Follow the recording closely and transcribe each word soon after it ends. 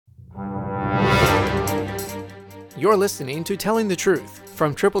You're listening to Telling the Truth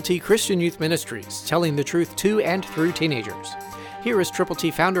from Triple T Christian Youth Ministries, telling the truth to and through teenagers. Here is Triple T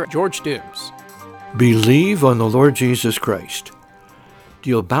founder George Dooms. Believe on the Lord Jesus Christ.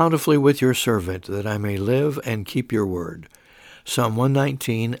 Deal bountifully with your servant, that I may live and keep your word. Psalm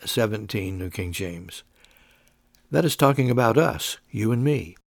 119:17, New King James. That is talking about us, you and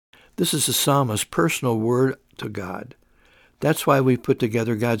me. This is the psalmist's personal word to God. That's why we put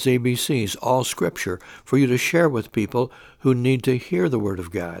together God's ABCs, all Scripture, for you to share with people who need to hear the Word of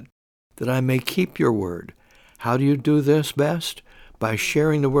God, that I may keep your word. How do you do this best? By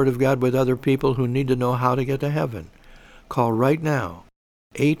sharing the Word of God with other people who need to know how to get to heaven. Call right now,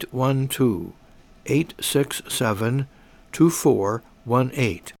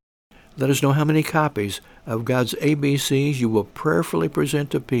 812-867-2418. Let us know how many copies of God's ABCs you will prayerfully present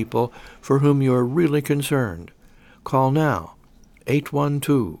to people for whom you are really concerned. Call now,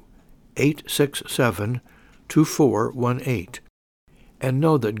 812-867-2418. And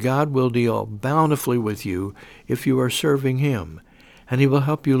know that God will deal bountifully with you if you are serving Him, and He will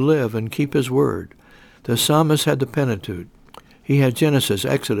help you live and keep His word. The psalmist had the Pentateuch. He had Genesis,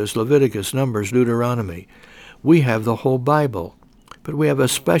 Exodus, Leviticus, Numbers, Deuteronomy. We have the whole Bible, but we have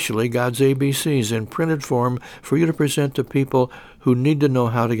especially God's ABCs in printed form for you to present to people who need to know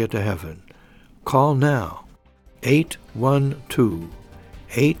how to get to heaven. Call now,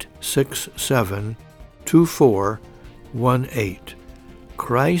 812-867-2418.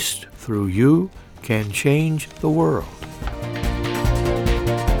 Christ, through you, can change the world.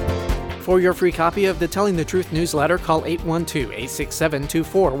 For your free copy of the Telling the Truth newsletter, call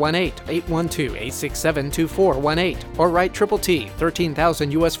 812-867-2418, 812-867-2418, or write Triple T,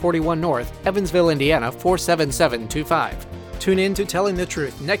 13,000 U.S. 41 North, Evansville, Indiana, 47725. Tune in to Telling the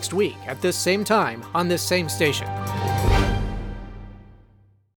Truth next week at this same time on this same station.